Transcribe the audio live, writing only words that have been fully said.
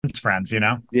friends, you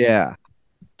know? Yeah.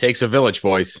 Takes a village,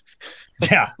 boys.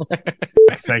 Yeah.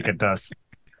 For sake it does.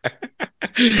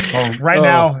 Well, right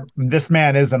now, this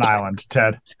man is an island,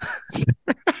 Ted.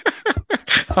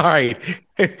 All right.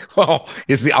 Well,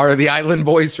 are the island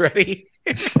boys ready?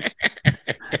 The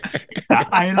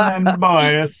island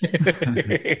boys.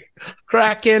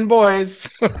 Cracking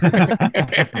boys.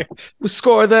 We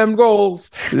score them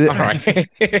goals. All right.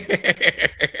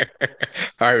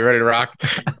 All right, ready to rock?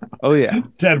 Oh, yeah.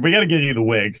 Ted, we got to give you the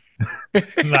wig.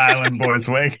 The island boys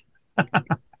wig.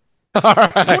 All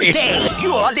right. Good day.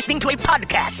 You are listening to a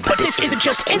podcast, but this isn't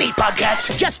just any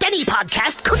podcast. Just any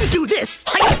podcast couldn't do this.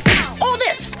 Or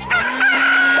this.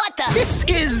 What the? This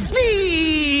is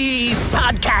the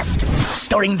podcast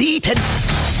starring the Teds.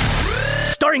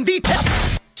 Starring the Ted.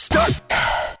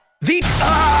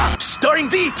 Starring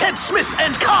the Ted Smith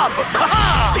and Cobb.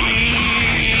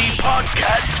 The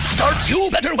podcast starts. You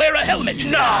better wear a helmet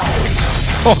now.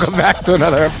 Welcome back to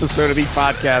another episode of the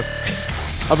podcast.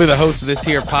 I'll be the host of this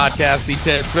here podcast, the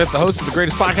Ted Smith, the host of the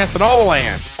greatest podcast in all the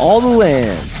land. All the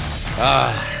land.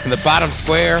 In the bottom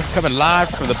square, coming live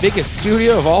from the biggest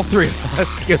studio of all three of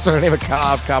us. Guess what? My name is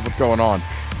Cobb. Cobb, what's going on?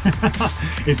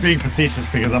 He's being facetious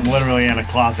because I'm literally in a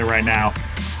closet right now.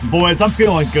 Boys, I'm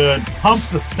feeling good. Pump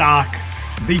the stock.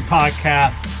 The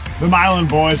podcast. The Island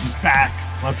Boys is back.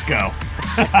 Let's go.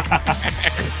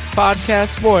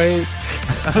 Podcast boys.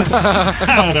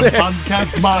 The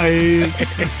podcast boys.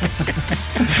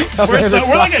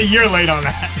 We're like a year late on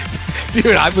that.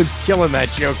 Dude, I was killing that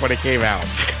joke when it came out.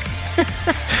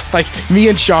 Like, me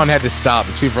and Sean had to stop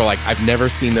because people were like, I've never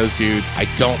seen those dudes. I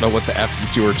don't know what the F you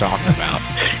two are talking about.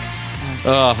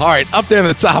 All right, up there in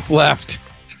the top left,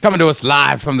 coming to us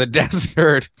live from the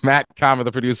desert, Matt Kama,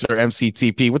 the producer,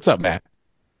 MCTP. What's up, Matt?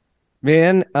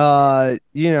 Man, I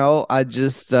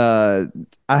just I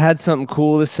had something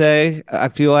cool to say, I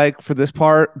feel like, for this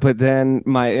part, but then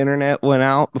my internet went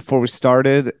out before we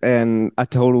started and I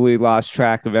totally lost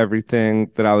track of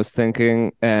everything that I was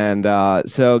thinking. And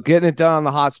so getting it done on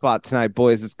the hotspot tonight,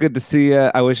 boys. It's good to see you.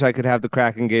 I wish I could have the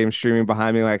Kraken game streaming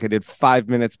behind me like I did 5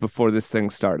 minutes before this thing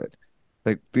started.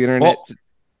 Like the internet. Well,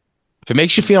 if it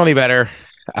makes you feel any better,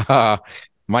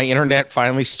 my internet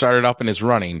finally started up and is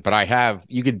running, but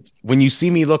when you see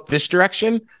me look this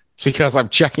direction, it's because I'm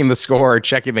checking the score or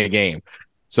checking the game.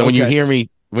 So when you hear me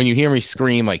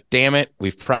scream like, damn it,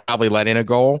 we've probably let in a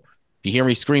goal. If you hear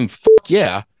me scream, fuck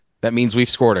yeah, that means we've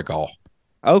scored a goal.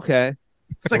 Okay.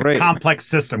 It's like a complex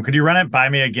system. Could you run it by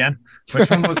me again? Which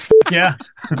one was fuck yeah?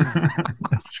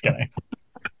 Just kidding.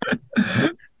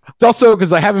 It's also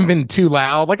because I haven't been too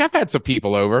loud. Like, I've had some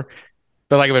people over.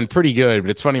 But like, I've been pretty good. But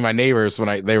it's funny, my neighbors,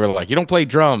 they were like, you don't play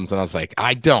drums. And I was like,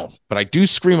 I don't, but I do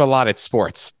scream a lot at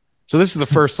sports. So this is the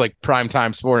first like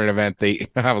primetime sporting event.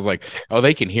 I was like, oh,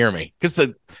 they can hear me. Because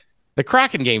the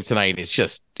Kraken game tonight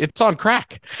is it's on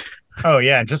crack. Oh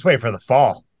yeah, just wait for the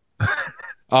fall.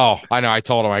 Oh, I know. I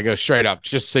told him, I go straight up,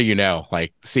 just so you know,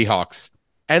 like Seahawks.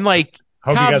 And like,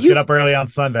 hope you guys get up early on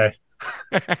Sunday.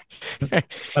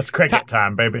 That's cricket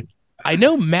time, baby. I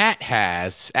know Matt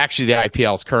has actually the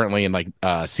IPL is currently in like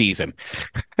season.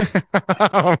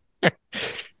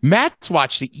 Matt's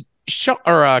watched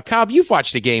Cobb, you've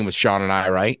watched a game with Sean and I,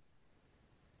 right?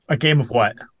 A game of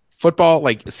what? Football,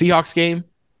 like Seahawks game.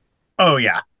 Oh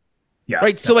yeah. Yeah.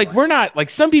 Right. Definitely. So like, we're not like,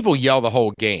 some people yell the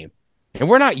whole game and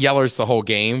we're not yellers the whole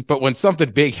game, but when something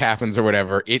big happens or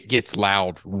whatever, it gets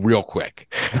loud real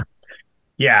quick.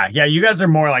 Yeah, you guys are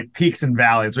more like peaks and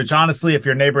valleys, which honestly, if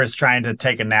your neighbor is trying to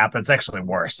take a nap, it's actually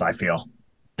worse, I feel.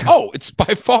 Oh, it's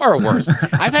by far worse.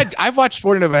 I've watched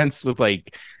sporting events with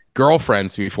like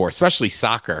girlfriends before, especially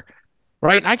soccer,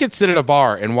 right? And I could sit at a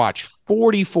bar and watch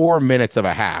 44 minutes of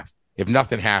a half if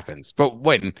nothing happens. But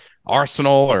when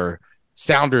Arsenal or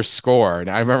Sounders score, and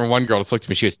I remember one girl just looked at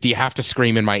me, she goes, do you have to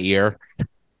scream in my ear?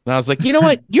 And I was like, you know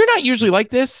what? You're not usually like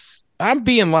this. I'm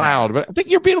being loud, but I think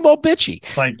you're being a little bitchy.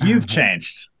 It's like, you've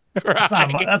changed. Right.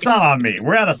 That's not on me.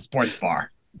 We're at a sports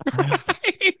bar.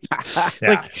 Right. Yeah,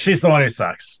 like, she's the one who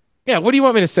sucks. Yeah, what do you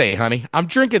want me to say, honey? I'm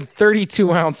drinking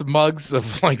 32-ounce mugs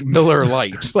of like Miller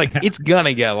Lite. Like, it's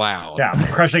gonna get loud. Yeah, I'm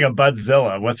crushing a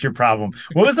Budzilla. What's your problem?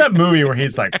 What was that movie where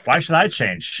he's like, why should I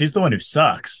change? She's the one who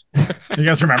sucks. You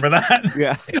guys remember that?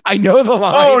 Yeah. I know the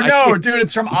line. Oh, no, dude,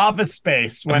 it's from Office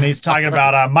Space when he's talking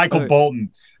about Michael Bolton.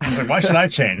 He's like, why should I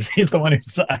change? He's the one who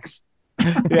sucks.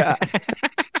 Yeah.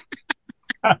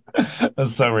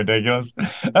 That's so ridiculous.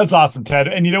 That's awesome, Ted.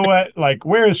 And you know what? Like,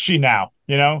 where is she now?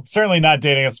 You know, certainly not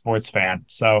dating a sports fan.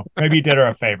 So maybe you did her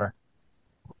a favor.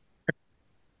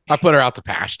 I put her out to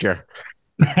pasture.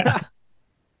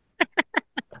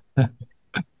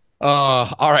 All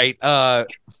right.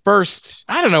 First,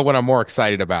 I don't know what I'm more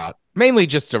excited about. mainly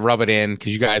just to rub it in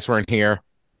because you guys weren't here.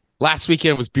 Last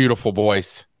weekend was beautiful,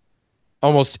 boys.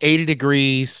 Almost 80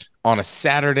 degrees on a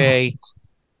Saturday.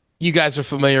 You guys are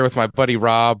familiar with my buddy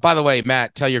Rob. By the way,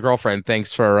 Matt, tell your girlfriend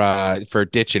thanks for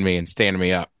ditching me and standing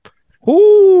me up.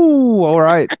 Ooh, all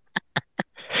right.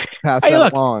 Pass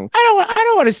that along. I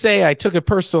don't want to say I took it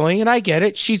personally, and I get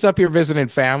it. She's up here visiting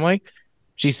family.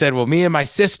 She said, well, me and my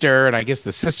sister, and I guess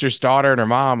the sister's daughter and her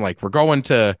mom, like, we're going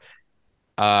to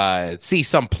see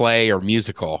some play or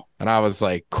musical. And I was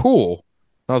like, cool.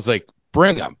 I was like,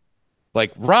 bring them.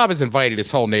 Like, Rob has invited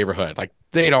his whole neighborhood. Like,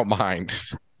 they don't mind.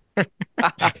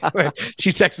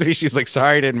 She texted me. She's like,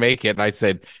 sorry I didn't make it. And I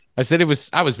said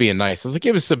I was being nice. I was like,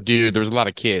 it was subdued. There was a lot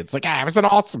of kids. Like, it was an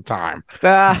awesome time.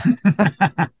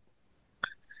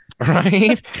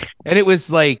 Right? And it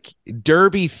was like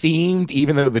Derby themed,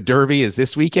 even though the Derby is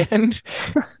this weekend.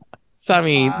 So, I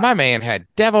mean, my man had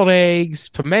deviled eggs,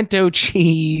 pimento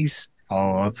cheese.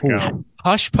 Oh, let's go.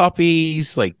 Hush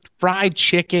puppies, like fried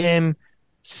chicken.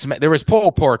 There was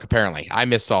pulled pork, apparently. I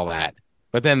missed all that.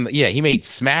 But then, yeah, he made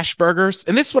smash burgers.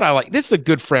 And this is what I like. This is a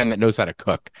good friend that knows how to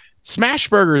cook. Smash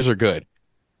burgers are good.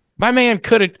 My man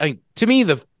could have, to me,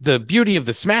 the beauty of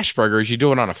the smash burger is you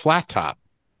do it on a flat top.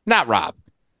 Not Rob.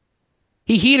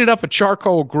 He heated up a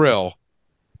charcoal grill,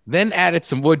 then added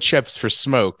some wood chips for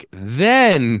smoke,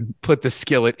 then put the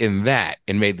skillet in that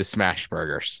and made the smash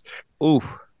burgers. Ooh.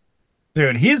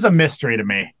 Dude, he's a mystery to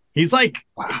me. He's like,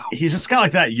 wow. He's just got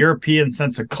like that European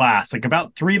sense of class, like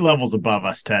about 3 levels above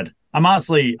us, Ted. I'm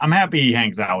happy he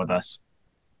hangs out with us.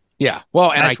 Yeah.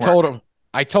 Well, and nice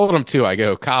I told him too. I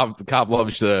go, Cobb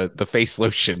loves the face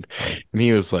lotion. And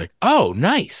he was like, oh,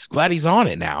 nice. Glad he's on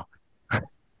it now.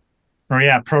 Oh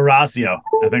yeah, Prorazio.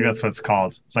 I think that's what it's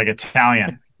called. It's like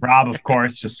Italian. Rob, of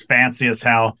course, just fancy as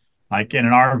hell. Like in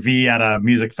an RV at a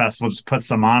music festival, just put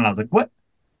some on. I was like, what?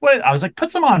 I was like,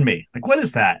 put some on me. Like, what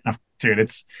is that? Dude,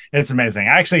 it's amazing.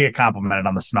 I actually get complimented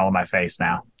on the smell of my face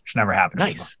now, which never happened.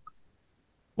 Nice.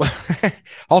 Well,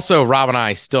 also, Rob and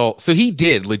I so he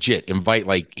did legit invite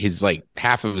like his like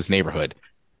half of his neighborhood.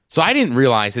 So I didn't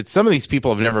realize that some of these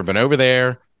people have never been over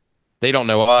there. They don't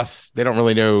know us. They don't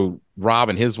really know Rob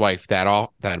and his wife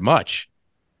that much.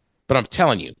 But I'm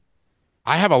telling you,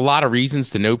 I have a lot of reasons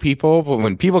to know people. But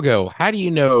when people go, how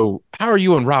are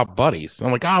you and Rob buddies?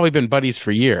 I'm like, we've been buddies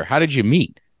for a year. How did you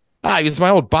meet? He was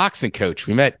my old boxing coach.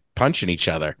 We met punching each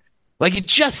other. Like, it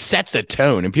just sets a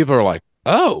tone. And people are like,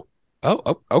 oh,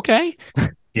 okay.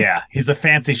 Yeah, he's a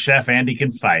fancy chef and he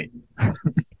can fight.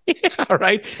 Yeah,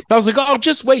 right. And I was like,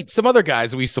 just wait. Some other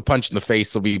guys we used to punch in the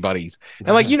face will be buddies.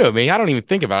 And like, you know me, I don't even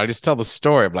think about it. I just tell the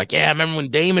story. I'm like, yeah, I remember when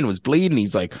Damon was bleeding.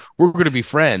 He's like, we're going to be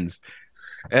friends.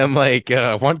 And like,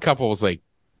 one couple was like,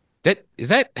 is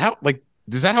that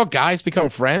how guys become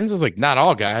friends? I was like, not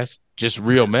all guys, just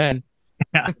real men.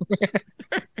 Yeah.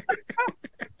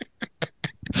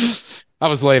 I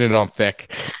was laying it on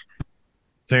thick.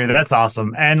 Dude, that's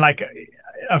awesome. And like,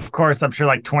 of course, I'm sure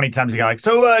like 20 times you got like,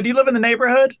 so do you live in the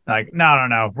neighborhood? Like,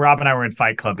 no. Rob and I were in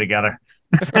Fight Club together.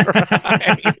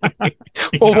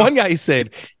 Well, one guy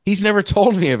said, he's never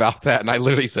told me about that. And I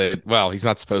literally said, well, he's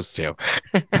not supposed to.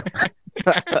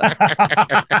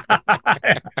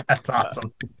 That's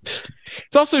awesome.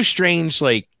 It's also strange,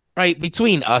 like, right,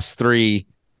 between us three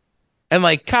and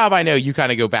like Cobb, I know you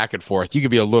kind of go back and forth. You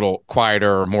could be a little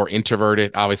quieter or more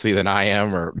introverted, obviously, than I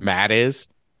am or Matt is.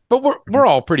 But we're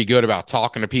all pretty good about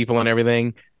talking to people and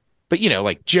everything. But, you know,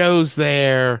 like Joe's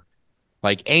there,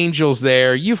 like Angel's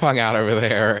there. You've hung out over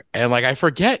there. And like, I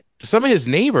forget some of his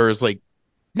neighbors, like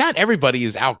not everybody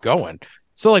is outgoing.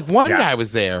 So like one guy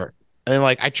was there and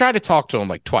like, I tried to talk to him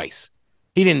like twice.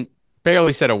 He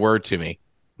barely said a word to me.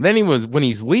 And then when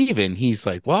he's leaving, he's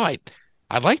like, well,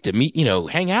 I'd like to meet,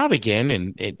 hang out again.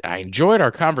 And I enjoyed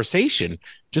our conversation.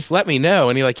 Just let me know.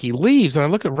 And he leaves and I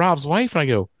look at Rob's wife and I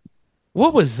go,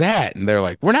 what was that? And they're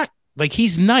like, we're not like,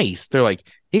 he's nice. They're like,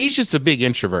 he's just a big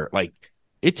introvert. Like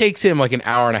it takes him like an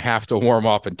hour and a half to warm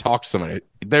up and talk to someone.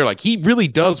 They're like, he really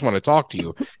does want to talk to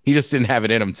you. He just didn't have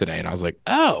it in him today. And I was like,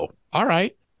 oh, all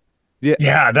right.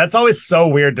 Yeah, that's always so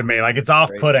weird to me. Like it's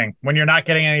off-putting when you're not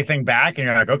getting anything back and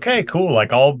you're like, okay, cool.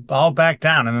 Like I'll back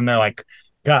down. And then they're like,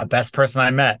 God, best person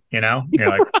I met, You're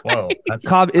like, whoa. That's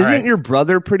Cobb, isn't your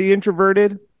brother pretty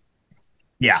introverted?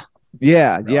 Yeah.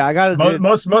 Yeah. I got it.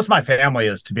 Most of my family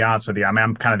is, to be honest with you. I mean,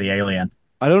 I'm kind of the alien.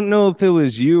 I don't know if it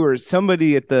was you or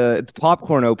somebody at the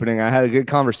popcorn opening. I had a good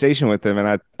conversation with them,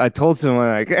 and I told someone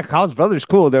like, "Yeah, Cobb's brother's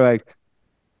cool." They're like,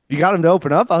 "You got him to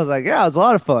open up?" I was like, "Yeah, it was a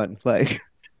lot of fun." Like,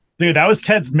 dude, that was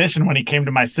Ted's mission when he came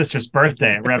to my sister's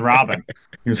birthday at Red Robin.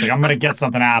 He was like, "I'm gonna get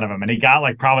something out of him," and he got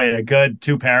like probably a good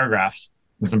 2 paragraphs.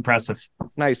 It's impressive.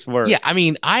 Nice work. Yeah, I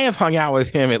mean, I have hung out with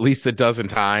him at least a dozen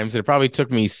times. It probably took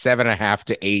me 7.5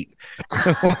 to 8.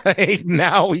 Like,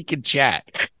 now we can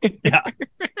chat. Yeah.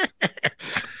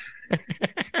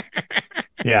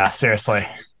 Yeah, seriously.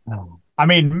 I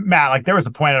mean, Matt, like there was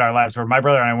a point in our lives where my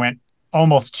brother and I went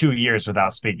almost 2 years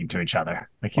without speaking to each other.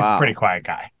 Like he's a pretty quiet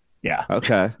guy. Yeah.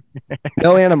 Okay.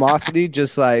 No animosity,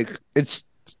 just like it's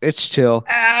chill.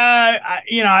 I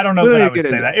don't know that I would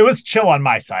say that. It was chill on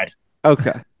my side.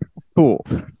 Okay. Cool.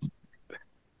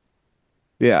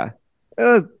 Yeah.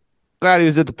 Glad he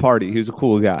was at the party. He was a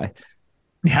cool guy.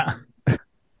 Yeah.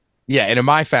 Yeah, and in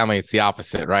my family, it's the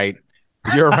opposite, right?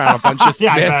 You're around a bunch of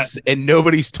Smiths and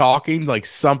nobody's talking, like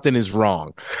something is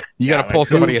wrong. You got to pull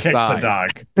somebody aside.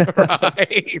 The dog?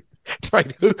 Right.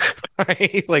 Right.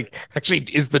 Right. Like, actually,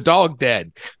 is the dog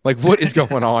dead? Like, what is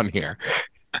going on here?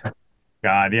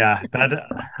 God, yeah.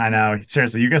 I know.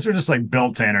 Seriously, you guys are just like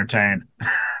built to entertain.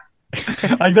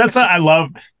 Like that's what I love.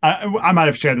 I might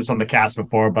have shared this on the cast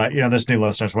before, but there's new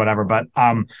listeners, whatever. But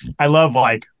I love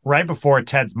like right before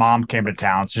Ted's mom came to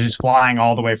town, so she's flying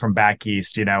all the way from back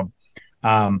east,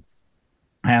 and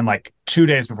like 2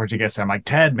 days before she gets there, I'm like,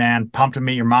 Ted, man, pumped to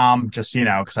meet your mom, just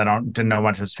because I didn't know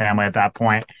much of his family at that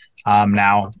point.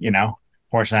 Now,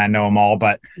 fortunately I know them all,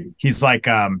 but he's like,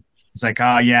 oh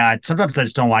yeah, sometimes I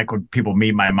just don't like when people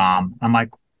meet my mom. I'm like,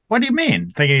 what do you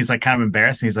mean? Thinking he's like kind of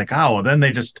embarrassed. And he's like, oh, well, then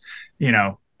they just,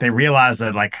 they realize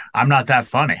that like I'm not that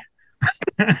funny.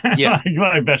 Yeah,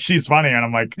 like that she's funny, and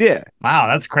I'm like, yeah, wow,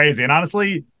 that's crazy. And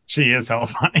honestly, she is hella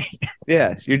funny.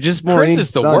 Yeah, you're just more. Chris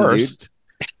is the worst. Dude.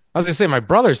 I was gonna say my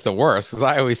brother's the worst because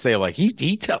I always say like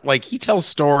he tells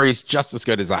stories just as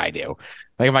good as I do.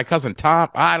 Like my cousin Tom,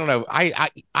 I don't know,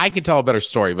 I can tell a better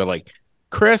story, but like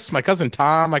Chris, my cousin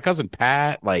Tom, my cousin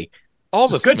Pat, like all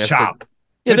just the good Smiths chop.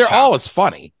 Yeah, they're all as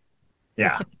funny.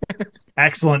 Yeah.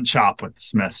 Excellent chop with the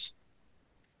Smiths.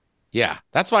 Yeah.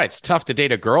 That's why it's tough to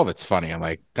date a girl that's funny. I'm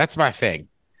like, that's my thing.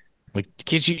 Like,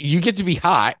 kids, you get to be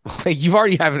hot. Like, you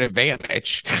already have an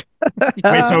advantage.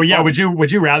 Wait, so yeah, would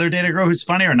you rather date a girl who's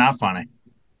funny or not funny?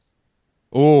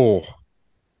 Oh.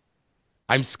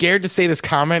 I'm scared to say this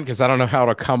comment because I don't know how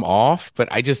it'll come off, but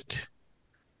I don't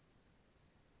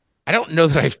know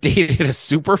that I've dated a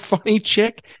super funny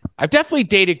chick. I've definitely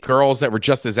dated girls that were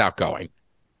just as outgoing.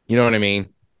 You know what I mean?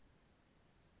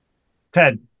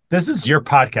 Ted, this is your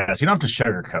podcast. You don't have to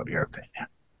sugarcoat your opinion.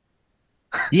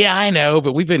 Yeah, I know,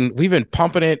 but we've been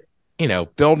pumping it,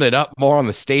 building it up more on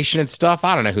the station and stuff.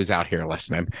 I don't know who's out here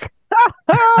listening.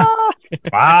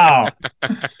 Wow.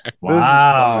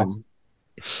 Wow.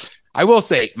 I will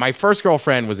say my first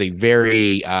girlfriend was a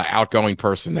very outgoing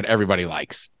person that everybody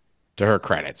likes, to her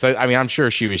credit. So, I mean, I'm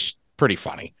sure she was pretty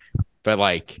funny, but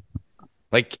like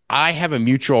I have a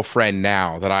mutual friend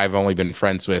now that I've only been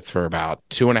friends with for about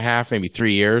 2.5, maybe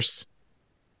 3 years.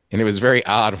 And it was very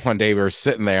odd. One day we were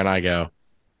sitting there and I go,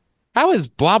 how is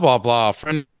blah, blah, blah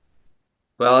friend?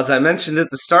 Well, as I mentioned at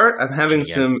the start, I'm having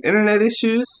some internet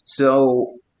issues.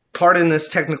 So pardon this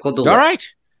technical delay. All right.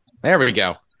 There we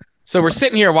go. So we're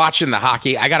sitting here watching the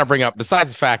hockey. I got to bring up,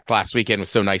 besides the fact last weekend was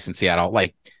so nice in Seattle,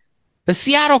 like the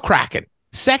Seattle Kraken,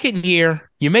 second year,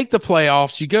 you make the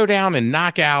playoffs, you go down and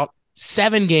knock out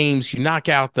 7 games, you knock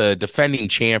out the defending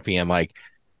champion. Like,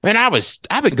 man,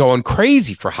 I've been going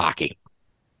crazy for hockey.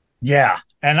 Yeah.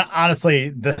 And honestly,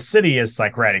 the city is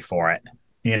like ready for it,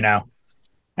 And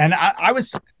I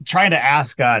was trying to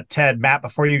ask Ted, Matt,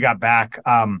 before you got back,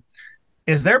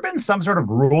 has there been some sort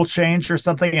of rule change or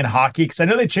something in hockey? Because I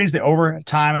know they changed the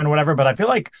overtime and whatever, but I feel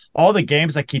like all the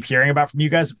games I keep hearing about from you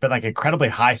guys have been like incredibly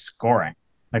high scoring.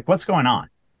 Like, what's going on?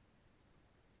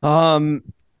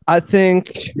 I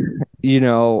think,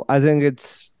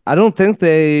 I don't think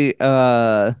they,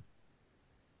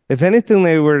 if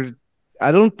anything,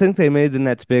 I don't think they made the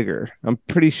nets bigger. I'm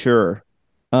pretty sure.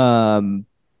 I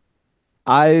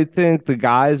think the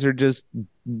guys are just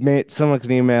someone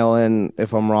can email in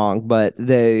if I'm wrong, but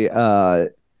these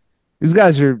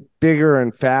guys are bigger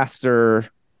and faster,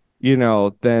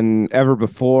 than ever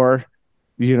before.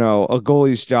 A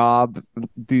goalie's job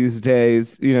these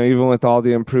days, even with all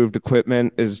the improved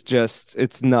equipment, is just,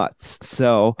 it's nuts.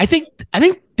 So I think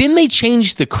didn't they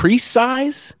change the crease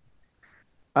size?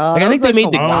 I think they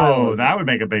made that would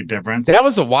make a big difference. That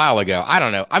was a while ago. I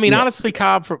don't know. I mean, honestly,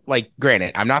 Cobb,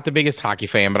 granted, I'm not the biggest hockey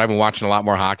fan, but I've been watching a lot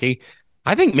more hockey.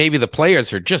 I think maybe the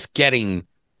players are just getting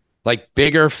like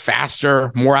bigger,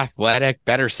 faster, more athletic,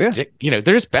 better stick.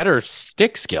 There's better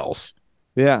stick skills.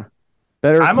 Yeah,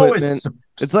 better. I'm equipment. always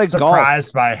it's like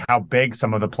surprised by how big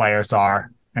some of the players are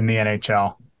in the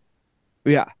NHL.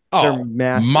 Yeah, they're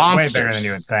massive. Monsters. Way bigger than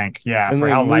you would think. Yeah, And for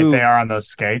how light they are on those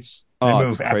skates, they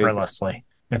move it's effortlessly.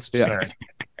 It's absurd.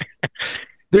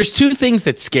 There's two things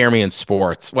that scare me in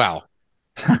sports. Well,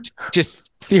 just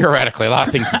theoretically, a lot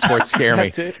of things in sports scare me.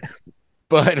 That's it.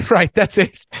 But right, that's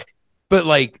it. But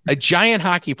like a giant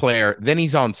hockey player, then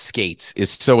he's on skates is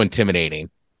so intimidating.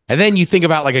 And then you think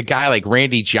about like a guy like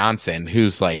Randy Johnson,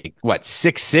 who's like, what,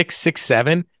 6'6",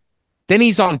 6'7"? Then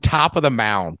he's on top of the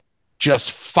mound,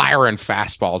 just firing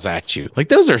fastballs at you. Like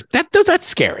that's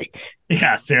scary.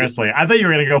 Yeah, seriously. I thought you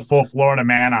were going to go full Florida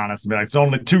man on us and be like, there's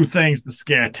only two things that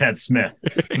scare Ted Smith.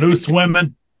 Loose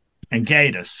women and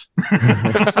gators.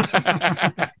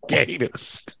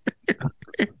 Gators.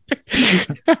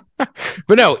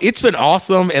 But no, it's been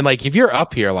awesome. And like, if you're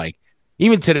up here, like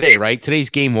even today, right? Today's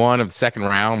game 1 of the second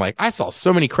round. Like I saw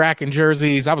so many Kraken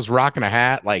jerseys. I was rocking a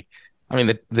hat. Like, I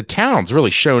mean, the town's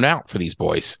really shown out for these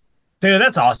boys. Dude,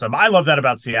 that's awesome. I love that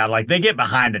about Seattle. Like they get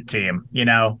behind a team, you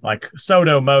know, like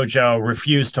Soto, Mojo,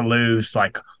 refuse to lose,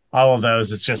 like all of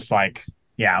those. It's just like,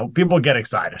 yeah, people get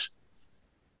excited.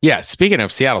 Yeah. Speaking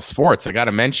of Seattle sports, I got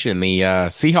to mention the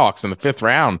Seahawks in the 5th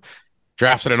round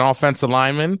drafted an offensive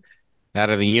lineman out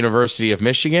of the University of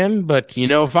Michigan. But, you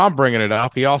know, if I'm bringing it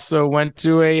up, he also went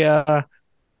to a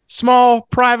small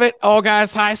private all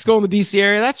guys high school in the DC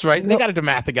area. That's right. They got a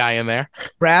DeMatha guy in there.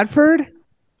 Bradford?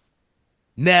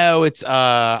 No, it's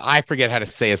I forget how to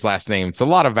say his last name. It's a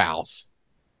lot of vowels.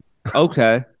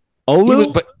 Okay.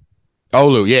 Olu?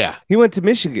 Olu, yeah. He went to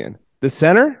Michigan. The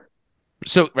center?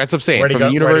 So that's what I'm saying. From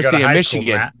the University of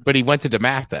Michigan, but he went to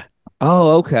DeMatha.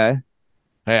 Oh, okay.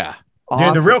 Yeah.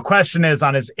 Awesome. Dude, the real question is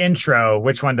on his intro,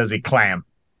 which one does he claim?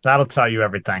 That'll tell you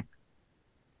everything.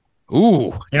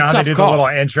 Ooh, you know how they do the little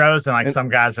intros and like some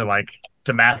guys are like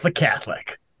DeMatha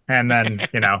Catholic. And then,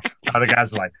 you know, other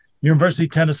guys are like University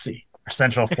of Tennessee or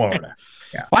Central Florida.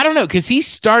 Yeah. Well, I don't know, because he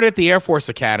started at the Air Force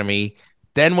Academy,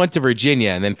 then went to Virginia,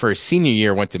 and then for his senior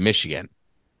year went to Michigan.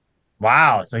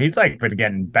 Wow. So he's like been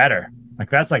getting better. Like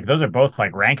that's like those are both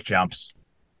like rank jumps.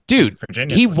 Dude,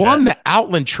 he won the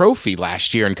Outland Trophy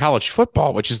last year in college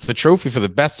football, which is the trophy for the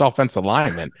best offensive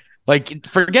lineman. Like,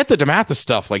 forget the DeMatha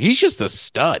stuff. Like, he's just a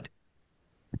stud.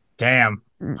 Damn.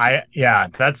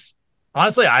 That's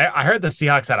honestly, I heard the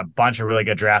Seahawks had a bunch of really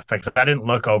good draft picks. I didn't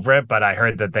look over it, but I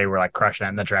heard that they were like crushing it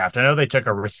in the draft. I know they took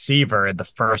a receiver in the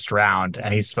 1st round,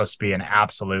 and he's supposed to be an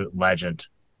absolute legend.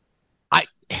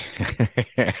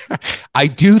 I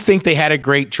do think they had a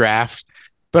great draft,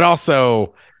 but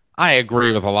also I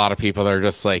agree with a lot of people that are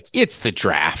just like, it's the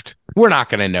draft. We're not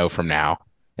going to know from now.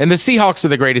 And the Seahawks are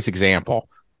the greatest example.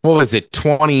 What was it,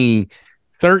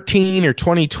 2013 or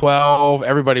 2012?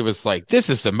 Everybody was like,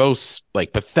 this is the most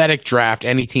like pathetic draft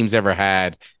any team's ever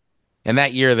had. And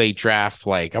that year they draft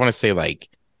like, I want to say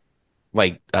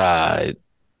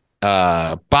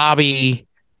Bobby,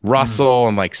 Russell,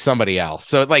 and like somebody else.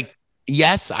 So like,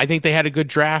 yes, I think they had a good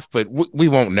draft, but we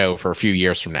won't know for a few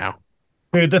years from now.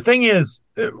 Dude, the thing is,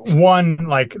 one,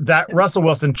 like that Russell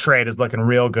Wilson trade is looking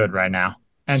real good right now.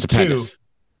 And Stupendous. 2,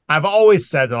 I've always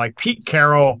said that like Pete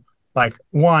Carroll, like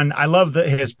one, I love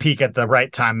his peak at the right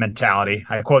time mentality.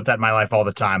 I quote that in my life all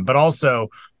the time. But also,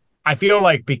 I feel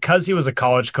like because he was a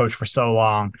college coach for so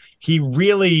long, he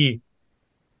really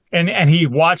and he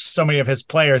watched so many of his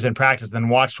players in practice, then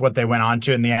watched what they went on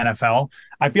to in the NFL.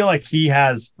 I feel like he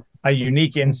has a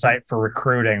unique insight for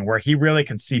recruiting where he really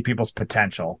can see people's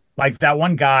potential. Like that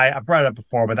one guy, I've brought it up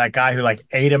before, but that guy who like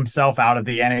ate himself out of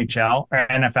the NHL or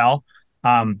NFL,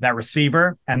 that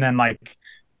receiver. And then like,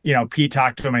 you know, Pete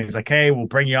talked to him and he's like, hey, we'll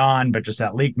bring you on, but just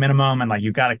at league minimum. And like,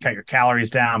 you got to cut your calories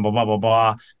down, blah, blah, blah,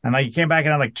 blah. And like, he came back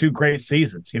and had like 2 great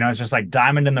seasons. You know, it's just like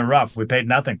diamond in the rough. We paid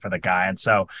nothing for the guy. And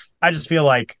so I just feel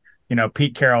like, you know,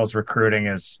 Pete Carroll's recruiting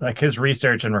is like his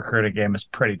research and recruiting game is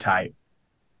pretty tight.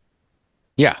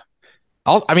 Yeah.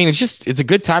 I mean, it's a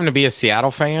good time to be a Seattle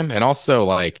fan. And also,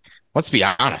 like, let's be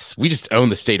honest, we just own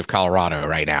the state of Colorado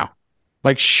right now.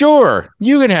 Like, sure,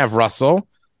 you can have Russell.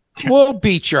 We'll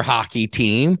beat your hockey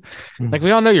team. Like, we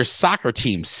all know your soccer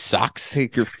team sucks.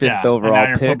 Take your 5th overall and now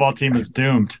your pick. football team is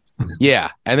doomed.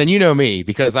 Yeah. And then you know me,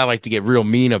 because I like to get real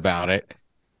mean about it.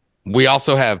 We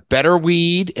also have better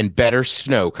weed and better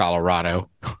snow, Colorado.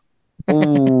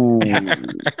 Ooh.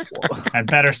 And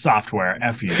better software.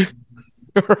 F you.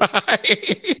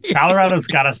 Right. Colorado's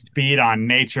got us beat on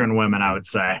nature and women, I would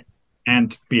say.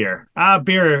 And beer.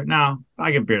 Beer. No,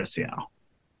 I give beer to Seattle.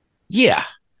 Yeah.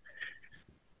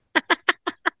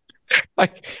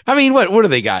 Like, I mean, what do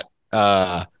they got?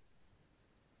 South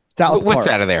what's Park.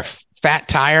 out of there? Fat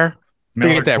Tire?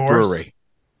 Miller Forget that Coors. brewery.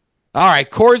 All right,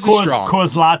 Coors is strong.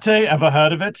 Coors Latte. Ever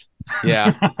heard of it?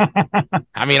 Yeah.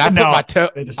 I mean, I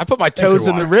put my toes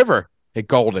in the river at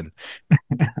Golden.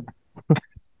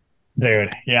 Dude,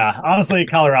 yeah. Honestly,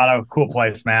 Colorado, cool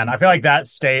place, man. I feel like that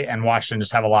state and Washington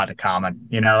just have a lot in common.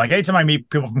 You know, like anytime I meet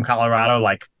people from Colorado,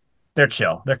 like they're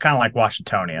chill. They're kind of like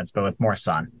Washingtonians, but with more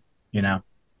sun, you know?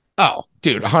 Oh,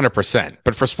 dude, 100%.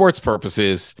 But for sports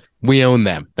purposes, we own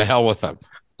them. The hell with them.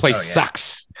 Place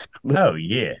sucks. Oh,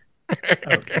 yeah.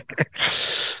 Okay.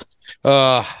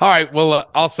 All right. Well,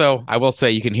 also, I will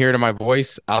say you can hear it in my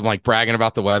voice. I'm like bragging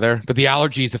about the weather, but the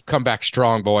allergies have come back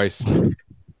strong, boys.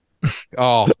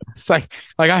 Oh, it's like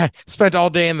I spent all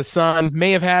day in the sun.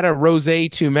 May have had a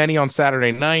rosé too many on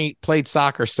Saturday night. Played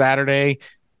soccer Saturday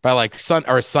by like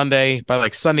Sunday by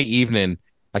like Sunday evening.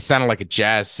 I sounded like a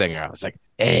jazz singer. I was like,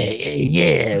 "Hey,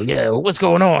 yeah, what's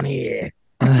going on here?"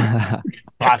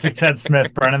 Classic Ted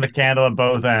Smith burning the candle at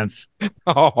both ends.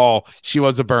 Oh, she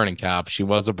was a burning cop. She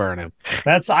was a burning.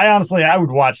 I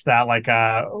would watch that. Like,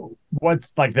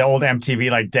 what's like the old MTV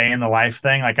like Day in the Life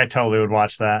thing? Like, I totally would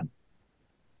watch that.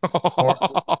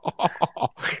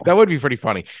 That would be pretty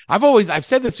funny. I've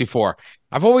said this before.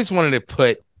 I've always wanted to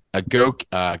put a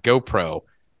GoPro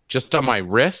just on my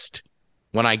wrist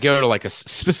when I go to like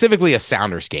specifically a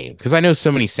Sounders game, because I know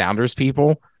so many Sounders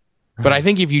people. But I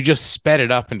think if you just sped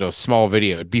it up into a small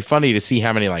video, it'd be funny to see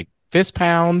how many like fist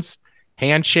pounds,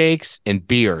 handshakes, and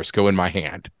beers go in my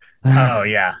hand. Oh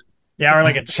yeah. Yeah, or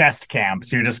like a chest cam.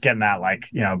 So you're just getting that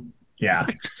like, you know, yeah.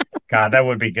 God, that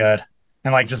would be good.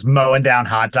 And like just mowing down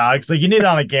hot dogs. Like you need it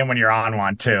on a game when you're on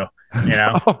one too. You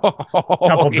know,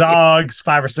 couple dogs,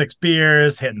 5 or 6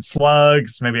 beers, hitting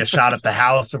slugs, maybe a shot at the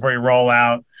house before you roll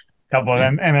out. Couple of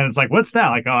them, and then it's like, what's that?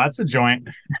 Like, oh, that's a joint.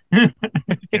 You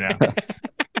know.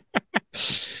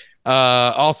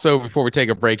 Also, before we take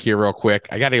a break here, real quick,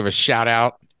 I got to give a shout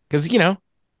out because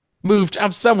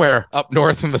I'm somewhere up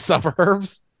north in the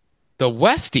suburbs, the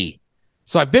Westie.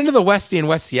 So I've been to the Westie in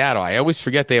West Seattle. I always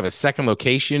forget they have a second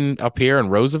location up here in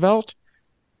Roosevelt.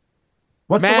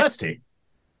 What's Matt, the Westie?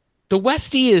 The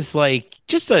Westie is like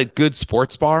just a good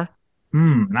sports bar.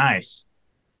 Nice.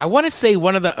 I want to say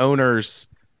one of the owners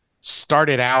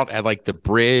started out at like the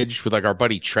Bridge with like our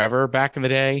buddy Trevor back in the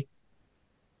day.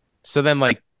 So then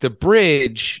like the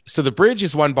Bridge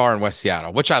is one bar in West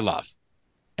Seattle, which I love.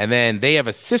 And then they have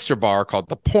a sister bar called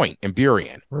The Point in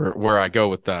Burien, where I go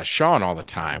with Sean all the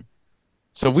time.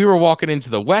 So we were walking into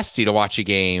the Westie to watch a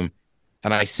game,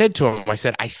 and I said to him,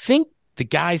 I think the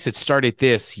guys that started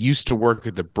this used to work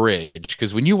at the Bridge,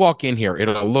 because when you walk in here,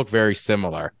 it'll look very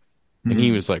similar. And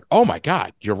he was like, oh my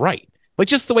God, you're right. Like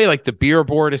just the way like the beer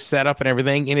board is set up and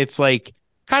everything. And it's like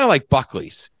kind of like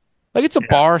Buckley's. Like it's a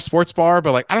bar, sports bar,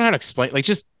 but like I don't know how to explain. Like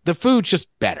just the food's just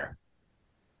better.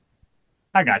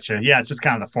 I got you. Yeah, it's just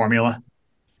kind of the formula.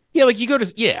 Yeah, like you go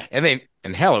to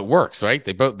and hell, it works, right?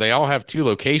 They all have 2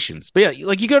 locations. But yeah,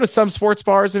 like you go to some sports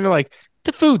bars and they're like,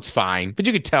 the food's fine, but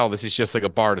you could tell this is just like a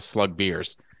bar to slug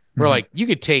beers. Where like you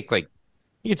could take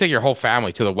your whole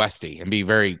family to the Westie and be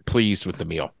very pleased with the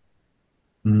meal.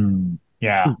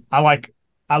 Yeah,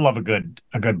 I love a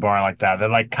good bar like that. They're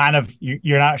like kind of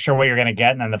you're not sure what you're gonna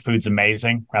get, and then the food's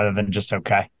amazing rather than just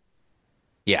okay.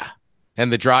 Yeah,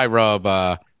 and the dry rub,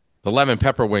 the lemon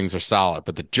pepper wings are solid,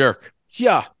 but the jerk,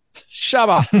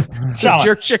 shaba, the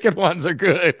jerk chicken ones are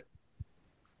good.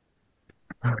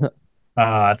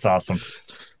 That's awesome.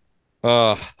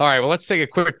 All right, well, let's take a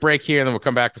quick break here, and then we'll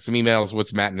come back with some emails.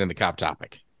 What's Matt and the Cop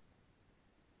topic?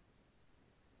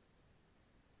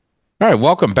 All right,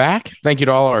 welcome back. Thank you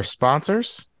to all our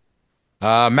sponsors.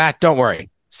 Matt, don't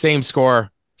worry. Same score,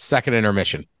 second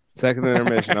intermission. Second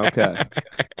intermission, okay.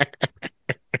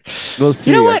 We'll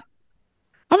see. You know what?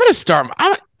 I'm gonna start.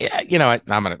 You know what?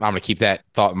 I'm gonna keep that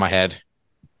thought in my head.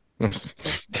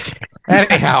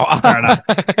 Anyhow, Fair enough.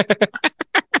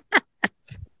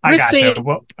 I got you.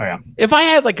 Well, if I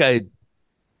had like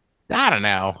I don't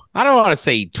know. I don't want to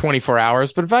say 24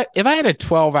 hours, but if I had a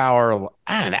 12-hour,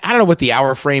 I don't know what the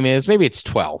hour frame is. Maybe it's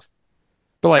 12.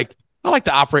 But like I like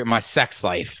to operate my sex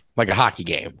life like a hockey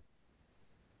game.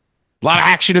 A lot of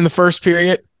action in the first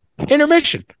period.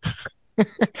 Intermission.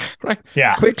 Right?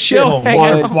 Yeah. Quick chill.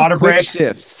 Water break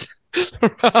shifts.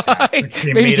 Right?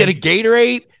 Maybe get a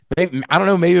Gatorade. Maybe, I don't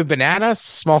know. Maybe a banana,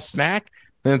 small snack.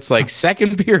 And it's like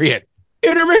second period.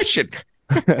 Intermission.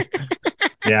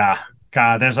 Yeah.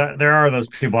 God, there are those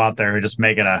people out there who just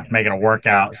make it a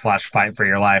workout / fight for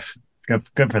your life.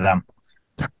 Good for them.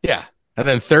 Yeah. And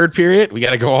then third period, we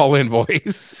got to go all in,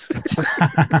 boys.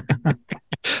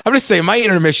 I'm just saying my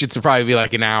intermissions would probably be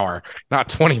like an hour, not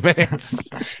 20 minutes.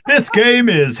 This game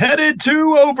is headed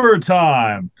to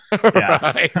overtime.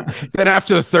 Yeah. Right. Then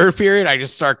after the third period, I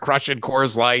just start crushing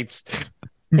Coors Lights.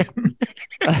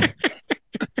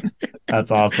 That's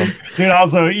awesome, dude.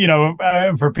 Also,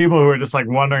 for people who are just like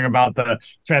wondering about the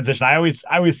transition, I always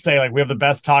say like we have the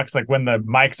best talks like when the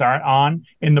mics aren't on.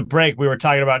 In the break, we were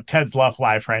talking about Ted's love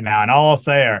life right now, and all I'll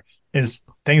say is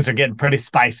things are getting pretty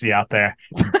spicy out there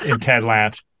in Ted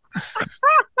land.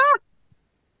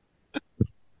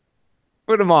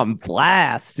 Put him on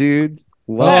blast, dude.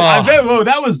 Whoa,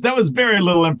 that was very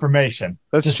little information.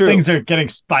 That's just true. Things are getting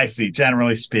spicy,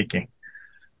 generally speaking.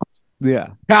 Yeah.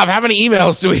 Bob, how many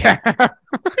emails do we have?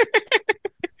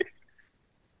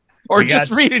 Or just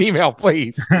read an email,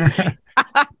 please.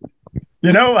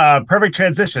 Perfect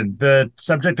transition. The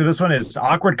subject of this one is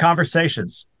awkward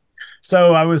conversations.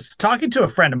 So I was talking to a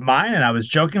friend of mine, and I was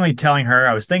jokingly telling her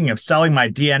I was thinking of selling my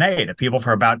DNA to people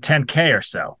for about $10K or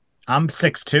so. I'm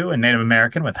 6'2" and Native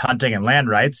American with hunting and land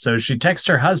rights, so she texted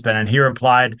her husband, and he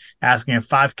replied asking if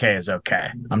 $5K is okay.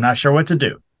 I'm not sure what to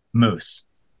do. Moose.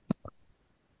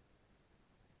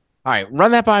 All right, run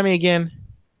that by me again.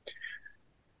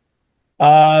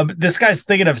 This guy's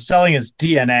thinking of selling his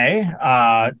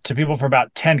DNA to people for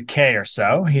about $10K or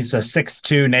so. He's a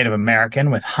 6'2" Native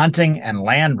American with hunting and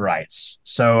land rights.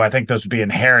 So I think those would be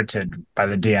inherited by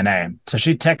the DNA. So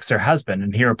she texts her husband,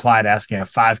 and he replied asking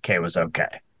if $5K was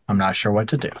okay. I'm not sure what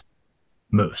to do.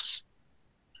 Moose.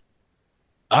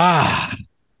 I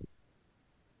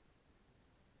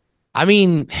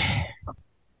mean,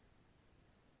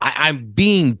 I'm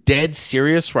being dead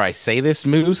serious where I say this,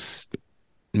 Moose,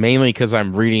 mainly because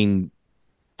I'm reading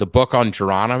the book on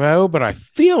Geronimo, but I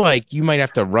feel like you might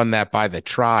have to run that by the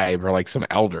tribe or like some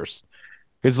elders.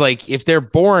 Because like if they're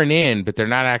born in, but they're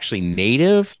not actually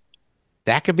native,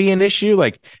 that could be an issue.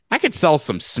 Like I could sell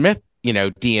some Smith,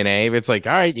 DNA, if it's like,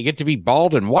 all right, you get to be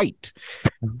bald and white.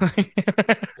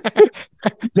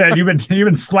 Dad, you've been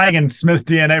slagging Smith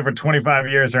DNA for 25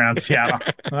 years around Seattle.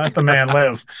 Let the man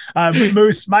live.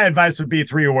 Moose, my advice would be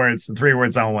 3 words and 3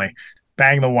 words only.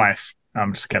 Bang the wife.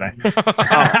 I'm just kidding.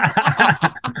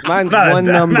 Mine's not one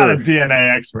number. I'm not a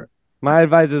DNA expert. My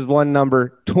advice is one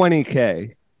number,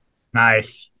 20K.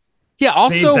 Nice. Yeah,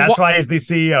 also that's why he's the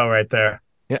CEO right there.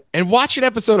 Yeah, and watch an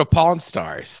episode of Pawn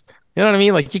Stars. You know what I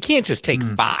mean? Like you can't just take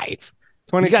 5.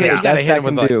 20K. You gotta hit him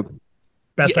with like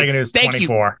best I can do is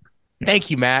 24. Thank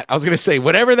you, Matt. I was gonna say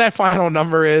whatever that final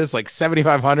number is, like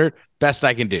 7,500. Best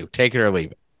I can do. Take it or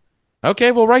leave it.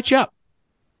 Okay, we'll write you up.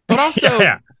 But also,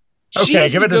 yeah. Okay,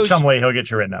 give it to Chumley. He'll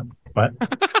get you written up. What?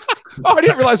 Oh, I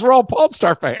didn't realize we're all Pawn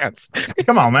Star fans.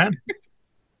 Come on, man.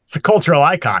 It's a cultural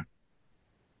icon.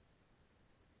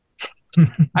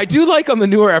 I do like on the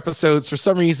newer episodes, for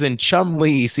some reason, Chum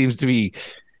Lee seems to be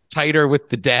tighter with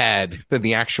the dad than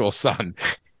the actual son.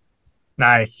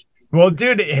 Nice. Well,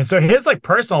 dude, so his like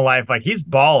personal life, like he's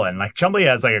balling. Like Chumley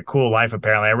has like a cool life,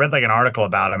 apparently. I read like an article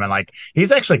about him, and like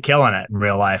he's actually killing it in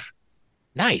real life.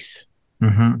 Nice.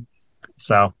 Mm-hmm.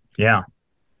 So, yeah.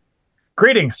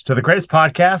 Greetings to the greatest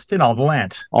podcast in all the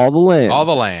land. All the land. All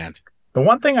the land. The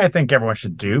one thing I think everyone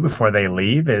should do before they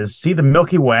leave is see the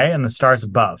Milky Way and the stars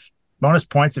above. Bonus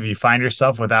points if you find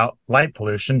yourself without light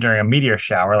pollution during a meteor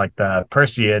shower like the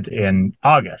Perseid in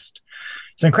August.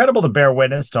 It's incredible to bear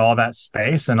witness to all that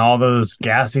space and all those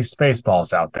gassy space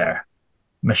balls out there.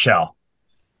 Michelle.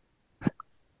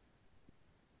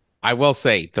 I will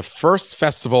say the first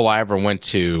festival I ever went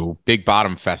to, Big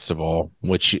Bottom Festival,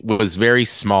 which was very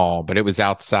small, but it was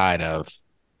outside of,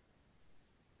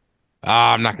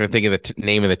 I'm not going to think of the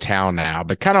name of the town now,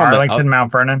 but kind of Arlington,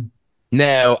 Mount Vernon?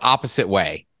 No, opposite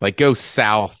way. Like go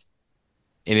south,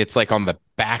 and it's like on the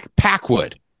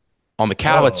Packwood, on the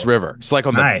Cowlitz River. It's like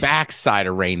on the backside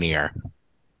of Rainier.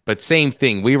 But same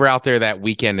thing. We were out there that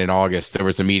weekend in August. There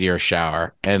was a meteor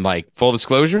shower. And like full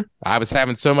disclosure, I was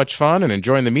having so much fun and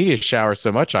enjoying the meteor shower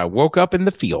so much, I woke up in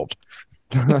the field.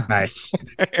 Nice.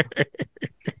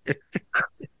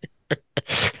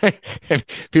 And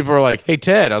people were like, hey,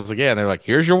 Ted. I was like, yeah. And they're like,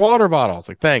 here's your water bottle. I was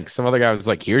like, thanks. Some other guy was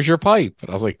like, here's your pipe. And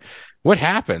I was like, what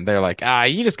happened? They're like,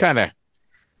 you just kind of,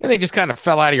 and they just kind of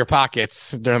fell out of your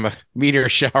pockets during the meteor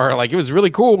shower. Like, it was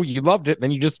really cool. You loved it. Then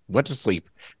you just went to sleep.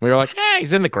 We were like,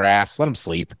 he's in the grass. Let him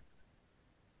sleep.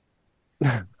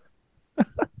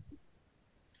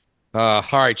 All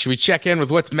right. Should we check in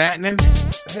with what's mattening?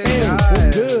 Hey,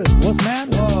 what's good? What's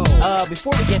mattening?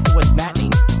 Before we get to what's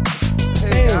mattening,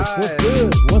 Hey, what's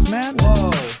good? What's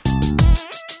mattening?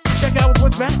 Check out with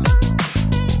what's mattening.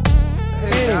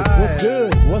 Hey, what's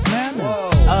good? What's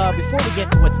mattening? before we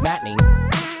get to what's mattening,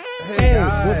 Hey,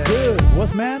 what's good?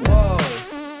 What's mattening?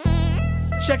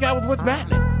 Check out with what's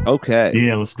mattening. Okay.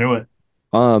 Yeah, let's do it.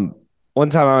 One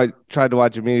time I tried to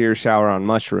watch a meteor shower on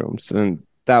mushrooms, and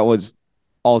that was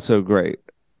also great,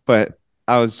 but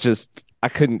I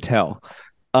couldn't tell.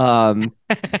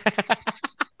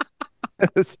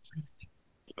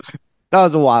 That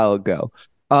was a while ago.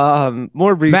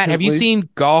 More recently, Matt, have you seen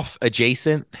Golf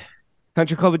Adjacent?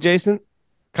 Country Club Adjacent?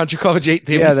 Country Club Adjacent.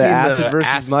 Have Yeah, you the seen acid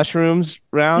versus mushrooms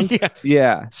round. Yeah.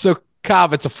 Yeah. So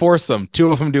Cobb, it's a foursome.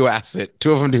 Two of them do acid.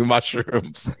 Two of them do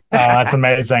mushrooms. Oh, that's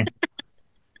amazing.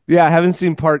 Yeah, I haven't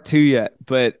seen part 2 yet,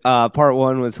 but part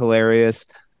 1 was hilarious.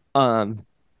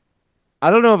 I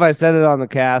don't know if I said it on the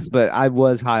cast, but I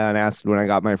was high on acid when I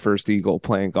got my first eagle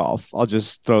playing golf. I'll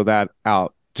just throw that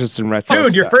out just in retrospect.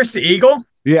 Dude, your first eagle?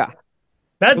 Yeah.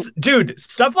 That's dude,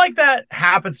 stuff like that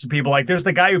happens to people. Like there's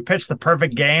the guy who pitched the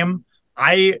perfect game.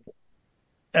 I've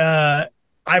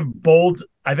bowled,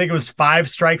 I think it was 5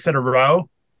 strikes in a row,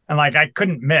 and like I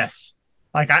couldn't miss.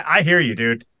 Like I hear you,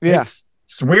 dude. Yeah.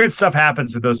 It's weird stuff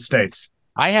happens in those states.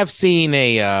 I have seen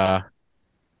a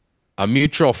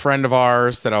mutual friend of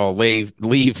ours that I'll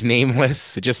leave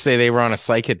nameless, just say they were on a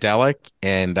psychedelic,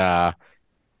 and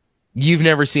you've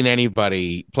never seen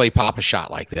anybody play Papa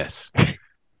Shot like this.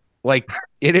 Like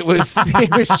it was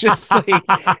just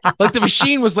like the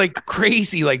machine was like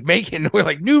crazy, like making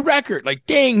like new record, like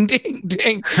ding, ding,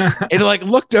 ding. And like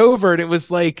looked over and it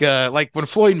was like when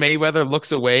Floyd Mayweather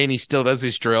looks away and he still does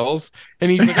his drills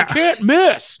and he's like, I can't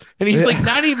miss. And he's like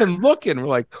not even looking. We're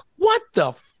like, what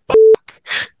the fuck?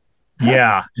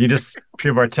 Yeah.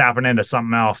 People are tapping into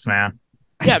something else, man.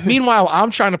 Yeah. Meanwhile, I'm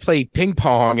trying to play ping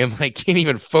pong and like can't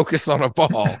even focus on a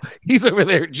ball. He's over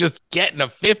there just getting a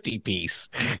 50 piece.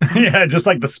 Yeah, just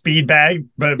like the speed bag,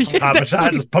 but Papa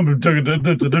Shot just pump.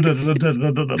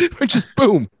 Just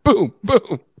boom, boom,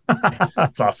 boom.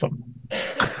 That's awesome.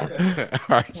 All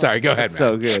right, sorry, go ahead, man.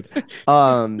 So good.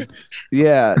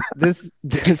 Yeah, this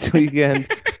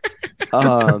weekend.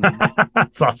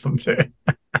 That's awesome too.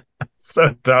 So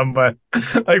dumb, but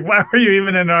like, why were you even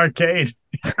in an arcade?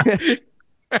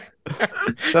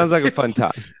 Sounds like a fun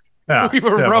time. Yeah, We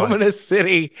were definitely. roaming a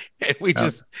city and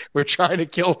we're trying to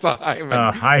kill time. And,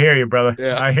 I hear you, brother.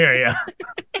 Yeah. I hear you.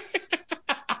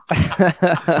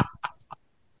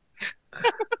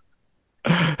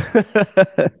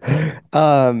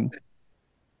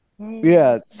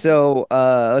 Yeah, so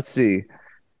let's see.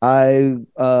 I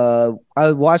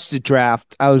watched the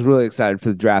draft. I was really excited for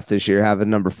the draft this year, having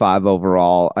number 5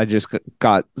 overall. I just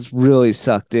got really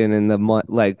sucked in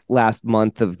the last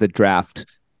month of the draft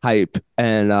hype,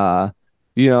 and the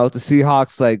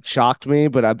Seahawks like shocked me,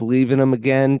 but I believe in them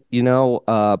again.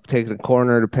 Taking a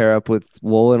corner to pair up with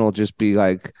Woolen will just be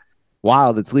like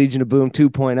wild. It's Legion of Boom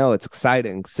 2.0. It's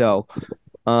exciting. So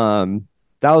that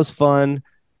was fun.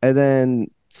 And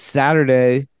then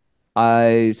Saturday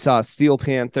I saw Steel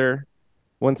Panther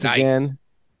once Nice. again.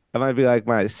 That might be like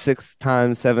my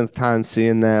 7th time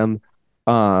seeing them.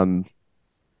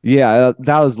 Yeah,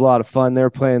 that was a lot of fun. They were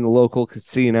playing the local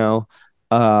casino,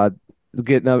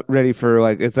 getting up ready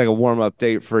for it's like a warm up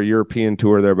date for a European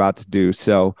tour they're about to do.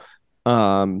 So,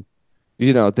 they're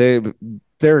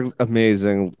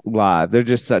amazing live. They're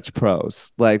just such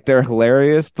pros. Like they're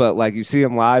hilarious, but like you see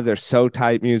them live, they're so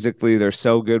tight musically. They're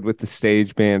so good with the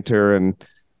stage banter, and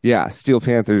yeah, Steel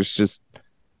Panther's just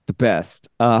the best.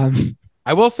 I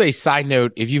will say, side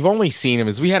note, if you've only seen him,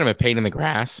 is we had him at Pain in the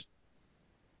Grass.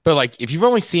 But like if you've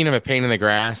only seen him at Pain in the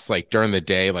Grass, like during the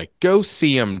day, like go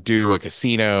see him do a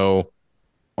casino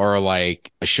or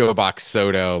like a Showbox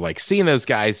Soto, like seeing those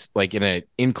guys like in an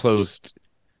enclosed,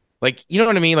 like, you know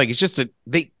what I mean? Like it's just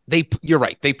you're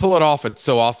right. They pull it off. It's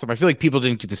so awesome. I feel like people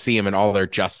didn't get to see him in all their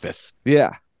justice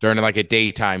Yeah. during like a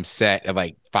daytime set at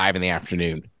like 5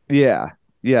 p.m. Yeah.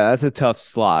 Yeah. That's a tough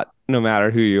slot, no matter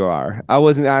who you are. I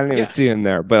didn't even see him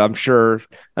there, but I'm sure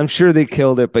they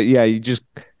killed it. But yeah, you just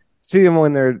see them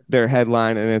when they're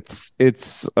headline, and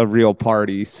it's a real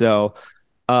party. So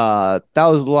that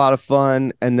was a lot of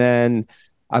fun. And then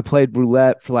I played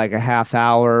roulette for like a half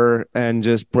hour and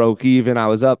just broke even. I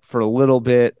was up for a little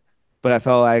bit, but I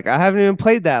felt like I haven't even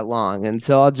played that long. And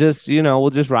so I'll just, we'll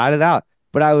just ride it out.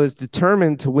 But I was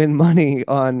determined to win money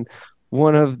on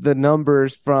one of the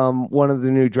numbers from one of the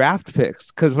new draft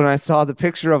picks. Because when I saw the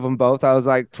picture of them both, I was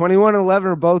like, 21 and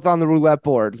 11 are both on the roulette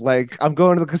board. Like, I'm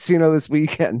going to the casino this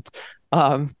weekend.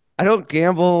 I don't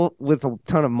gamble with a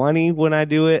ton of money when I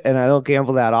do it, and I don't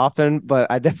gamble that often,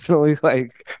 but I definitely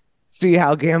see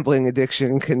how gambling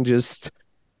addiction can just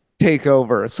take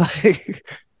over.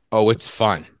 Oh, it's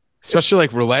fun. Especially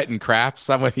like roulette and craps.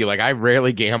 I'm with you. Like I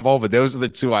rarely gamble, but those are the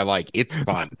two I like. It's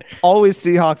fun. Always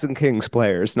Seahawks and Kings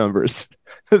players numbers.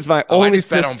 That's my I only just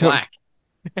bet on system. black.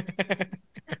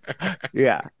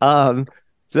 Yeah.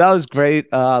 So that was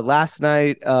great. Last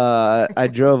night, I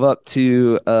drove up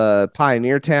to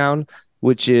Pioneer Town,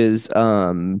 which is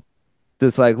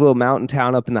this like little mountain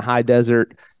town up in the high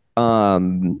desert.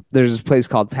 There's this place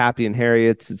called Pappy and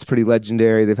Harriet's. It's pretty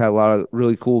legendary. They've had a lot of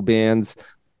really cool bands.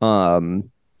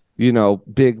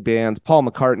 Big bands. Paul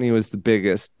McCartney was the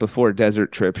biggest before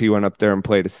Desert Trip. He went up there and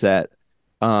played a set.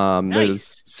 That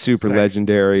was super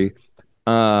legendary.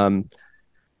 The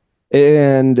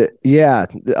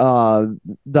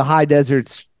high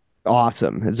desert's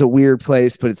awesome. It's a weird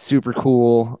place, but it's super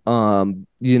cool.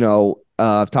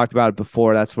 I've talked about it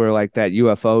before. That's where like that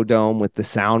UFO dome with the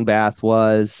sound bath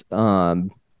was.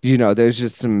 There's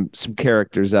just some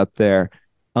characters up there.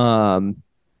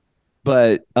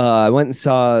 But I went and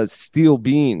saw Steel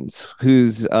Beans,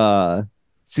 who's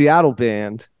Seattle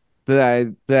band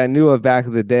that I knew of back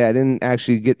in the day. I didn't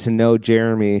actually get to know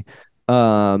Jeremy,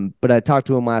 but I talked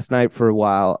to him last night for a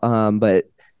while. But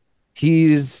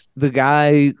he's the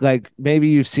guy, like maybe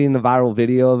you've seen the viral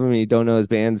video of him and you don't know his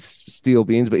band's Steel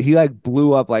Beans, but he like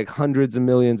blew up like hundreds of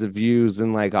millions of views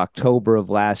in like October of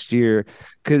last year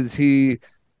because he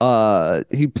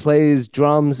plays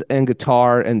drums and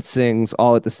guitar and sings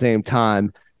all at the same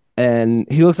time. And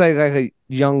he looks like a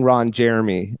young Ron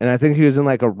Jeremy. And I think he was in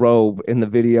like a robe in the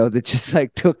video that just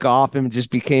like took off and just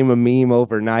became a meme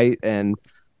overnight. And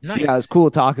nice. Yeah, it was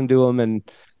cool talking to him and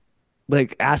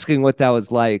like asking what that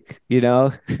was like,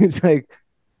 It's like,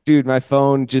 dude, my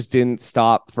phone just didn't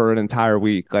stop for an entire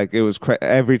week. Like it was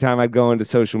every time I'd go into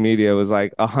social media, it was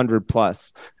like 100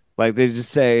 plus. Like they just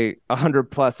say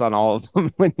 100 plus on all of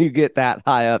them when you get that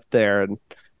high up there. And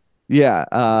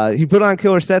yeah, he put on a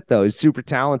killer set though. He's super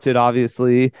talented,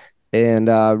 obviously, and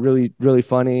really, really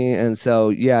funny. And so,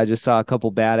 yeah, I just saw a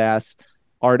couple badass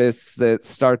artists that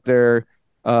start their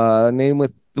name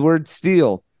with the word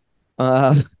steel.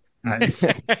 Nice.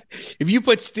 If you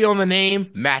put steel in the name,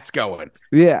 Matt's going.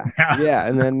 Yeah.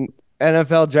 And then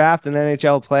NFL draft and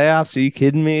NHL playoffs. Are you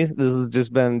kidding me? This has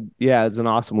just been, it's an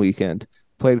awesome weekend.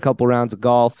 Played a couple rounds of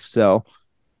golf. So,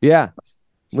 yeah,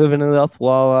 living it up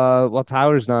while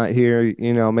Tyler's not here,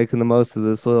 making the most of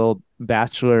this little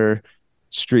bachelor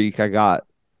streak I got.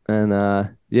 And,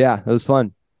 it was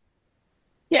fun.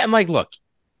 Yeah, and like, look,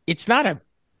 it's not a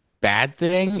bad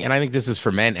thing. And I think this is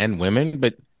for men and women.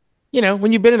 But,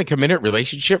 when you've been in a committed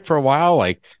relationship for a while,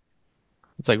 like,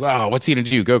 it's like, wow, what's he going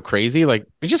to do? Go crazy? Like,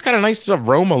 it's just kind of nice to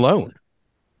roam alone.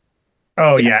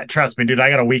 Oh, yeah. Trust me, dude. I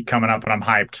got a week coming up and I'm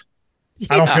hyped. Yeah.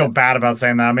 I don't feel bad about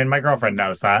saying that. I mean, my girlfriend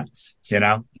knows that,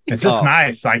 it's just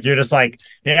nice. Like, you're just like,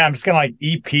 yeah, I'm just going to like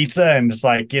eat pizza and just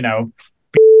like, be on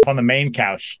the main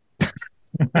couch.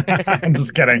 I'm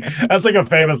just kidding. That's like a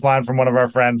famous line from one of our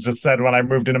friends just said when I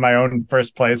moved into my own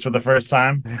first place for the first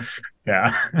time.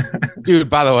 Yeah. Dude,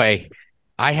 by the way,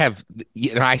 I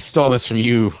stole this from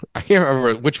you. I can't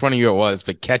remember which one of you it was,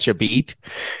 but Catch a Beat.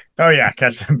 Oh, yeah.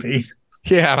 Catch a Beat.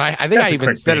 Yeah. And I think I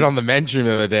even said it on the men's room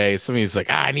the other day. Somebody's like,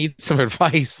 I need some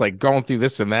advice, like going through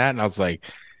this and that. And I was like,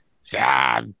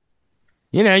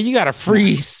 you got to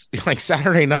freeze like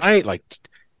Saturday night, like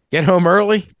get home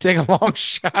early, take a long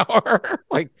shower,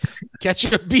 like catch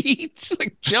a beat, just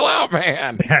like chill out,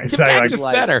 man. Yeah, exactly. Get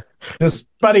back to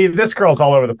center. This girl's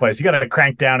all over the place. You got to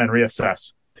crank down and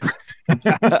reassess. That's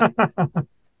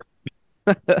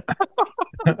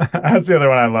the other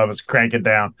one I love is Crank It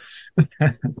Down.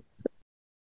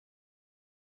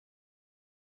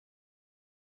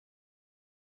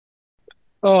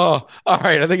 Oh, all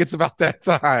right. I think it's about that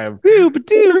time.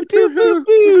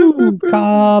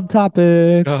 Cobb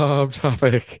topic. All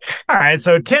right.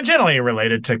 So tangentially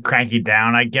related to Cranky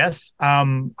Down, I guess.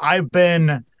 I've been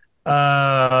in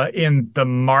the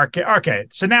market. Okay.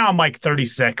 So now I'm like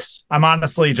 36. I'm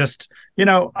honestly just,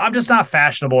 I'm just not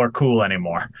fashionable or cool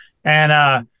anymore.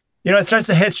 And, it starts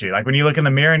to hit you. Like when you look in the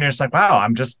mirror and you're just like, wow,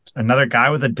 I'm just another guy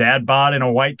with a dad bod in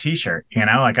a white t-shirt,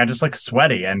 like I just look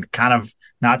sweaty and kind of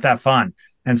not that fun.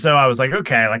 And so I was like,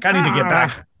 okay, like I need to get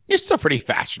back. You're still pretty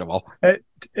fashionable.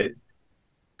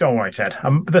 Don't worry, Ted.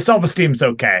 The self-esteem's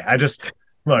okay. I just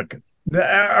look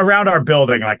around our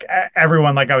building, like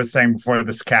everyone, like I was saying before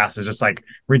this cast is just like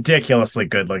ridiculously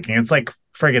good looking. It's like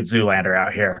friggin' Zoolander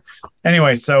out here.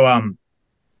 Anyway, so I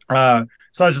was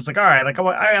just like, all right, like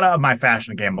I gotta up my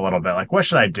fashion game a little bit. Like, what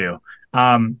should I do?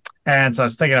 And so I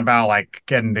was thinking about like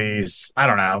getting these, I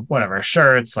don't know, whatever,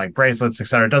 shirts, like bracelets,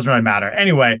 etc. It doesn't really matter.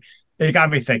 Anyway, it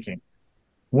got me thinking,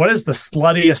 what is the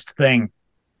sluttiest thing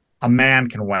a man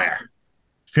can wear?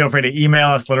 Feel free to email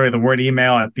us, literally the word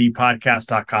email at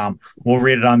thepodcast.com. We'll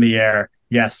read it on the air.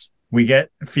 Yes, we get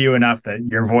few enough that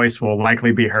your voice will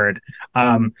likely be heard.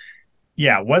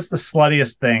 What's the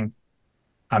sluttiest thing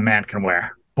a man can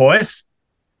wear? Boys?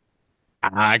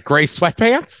 Gray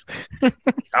sweatpants.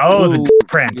 Oh, the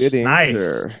print.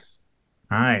 Nice.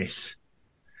 Nice.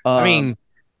 I mean,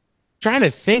 trying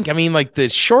to think. I mean, like the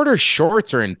shorter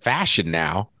shorts are in fashion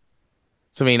now.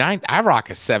 So I mean, I rock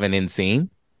a 7 inseam.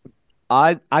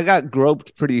 I got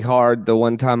groped pretty hard the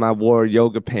one time I wore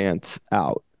yoga pants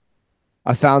out.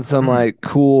 I found some like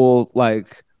cool,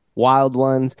 like wild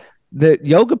ones. The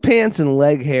yoga pants and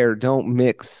leg hair don't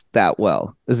mix that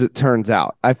well, as it turns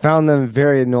out. I found them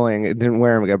very annoying. I didn't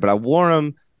wear them again, but I wore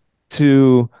them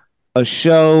to a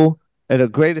show at a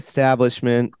great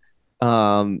establishment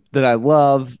that I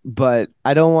love, but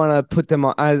I don't want to put them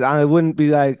on. I wouldn't be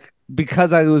like,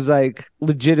 because I was like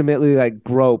legitimately like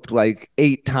groped like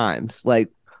 8 times, like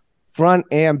front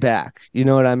and back. You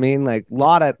know what I mean? Like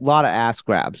lot of ass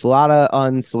grabs, a lot of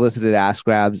unsolicited ass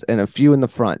grabs, and a few in the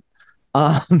front.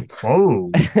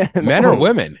 Oh, Men or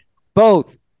women?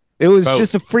 Both. It was Both.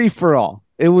 just a free for all.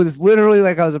 It was literally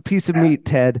like I was a piece of meat,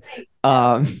 Ted.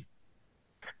 But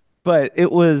it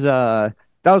was that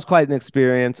was quite an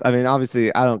experience. I mean,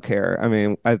 obviously, I don't care. I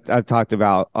mean, I've talked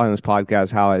about on this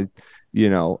podcast how I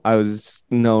was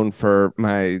known for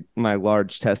my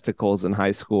large testicles in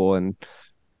high school, and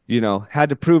had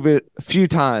to prove it a few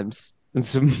times. And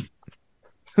some.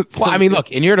 Well, I mean,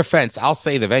 look, in your defense, I'll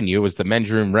say the venue was the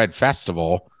Men's Room Red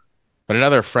Festival, but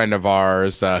another friend of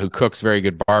ours who cooks very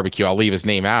good barbecue, I'll leave his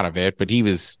name out of it, but he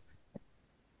was,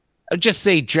 just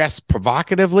say, dressed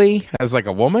provocatively as like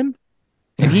a woman.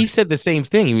 And he said the same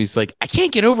thing. He was like, I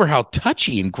can't get over how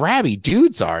touchy and grabby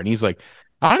dudes are. And he's like,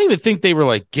 I don't even think they were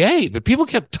like gay, but people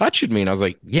kept touching me. And I was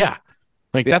like, yeah,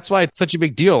 that's why it's such a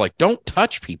big deal. Like, don't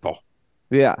touch people.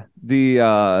 Yeah.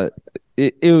 It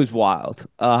was wild.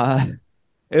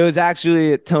 It was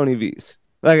actually at Tony V's.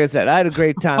 Like I said, I had a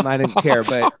great time. I didn't care,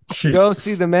 but go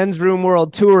see the Men's Room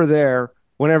World Tour there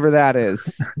whenever that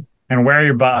is. And wear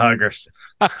your butt huggers.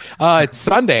 It's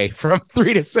Sunday from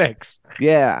 3 to 6.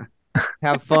 Yeah.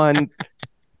 Have fun.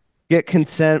 Get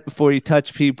consent before you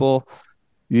touch people.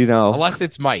 Unless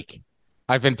it's Mike.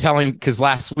 I've been telling, because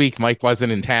last week Mike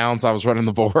wasn't in town, so I was running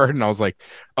the board, and I was like,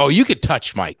 oh, you could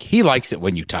touch Mike. He likes it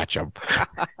when you touch him.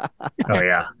 Oh,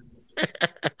 yeah.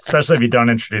 Especially if you don't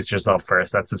introduce yourself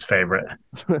first. That's his favorite.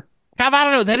 I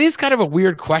don't know. That is kind of a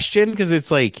weird question, because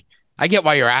it's like, I get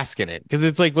why you're asking it, because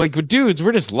it's like with dudes,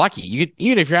 we're just lucky.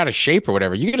 Even if you're out of shape or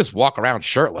whatever, you can just walk around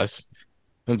shirtless.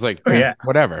 And it's like,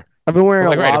 whatever. I've been wearing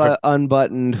Like, a right, lot of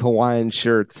unbuttoned Hawaiian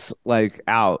shirts, like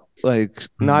out, like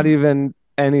not even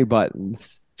any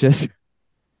buttons. Just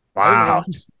wow,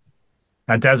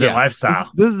 a desert lifestyle.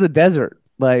 This is the desert,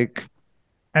 like.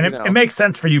 And it makes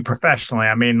sense for you professionally.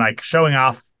 I mean, like showing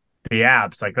off the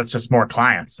abs, like that's just more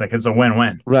clients. Like it's a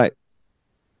win-win. Right.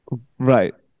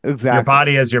 Exactly. Your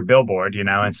body is your billboard,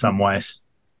 in some ways.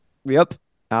 Yep.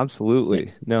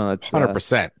 Absolutely. No, it's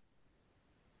 100%.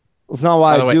 It's not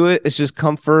why I do it. It's just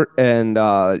comfort, and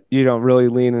really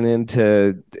leaning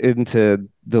into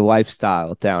the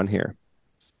lifestyle down here.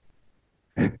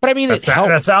 But I mean, that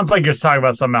sounds like you're talking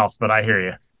about something else, but I hear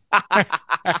you.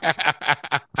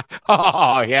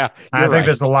 Oh yeah, I think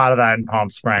there's a lot of that in Palm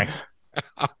Springs.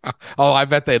 Oh, I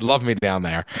bet they'd love me down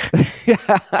there.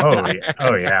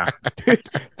 Oh yeah.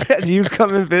 Do you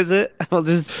come and visit? I'll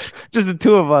just the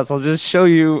two of us. I'll just show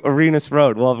you Arenas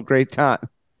Road. We'll have a great time.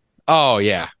 Oh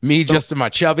yeah, me just in my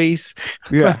chubbies.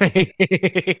 Yeah.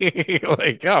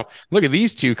 Like, oh, look at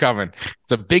these two coming.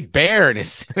 It's a big bear and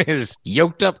his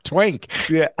yoked up twink.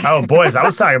 Yeah. Oh boys, I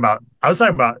was talking about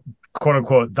quote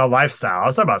unquote the lifestyle. I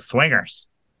was talking about swingers.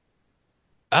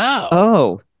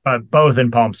 Oh. But both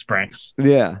in Palm Springs.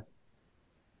 Yeah.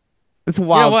 It's a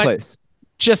wild place.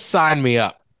 Just sign me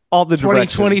up. All the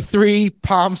 2023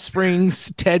 Palm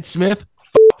Springs Ted Smith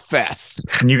Fest.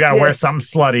 And you got to wear something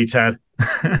slutty, Ted.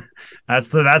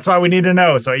 That's why we need to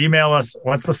know. So email us.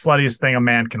 What's the sluttiest thing a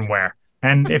man can wear?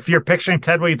 And if you're picturing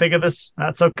Ted, what you think of this,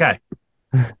 that's okay.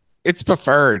 It's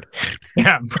preferred.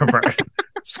 Yeah, preferred.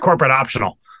 It's corporate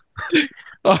optional.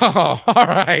 Oh, all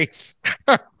right.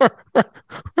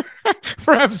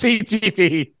 For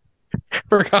MCTV,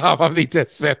 for I'm the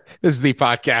Ted Smith. This is the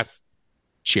podcast.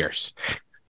 Cheers.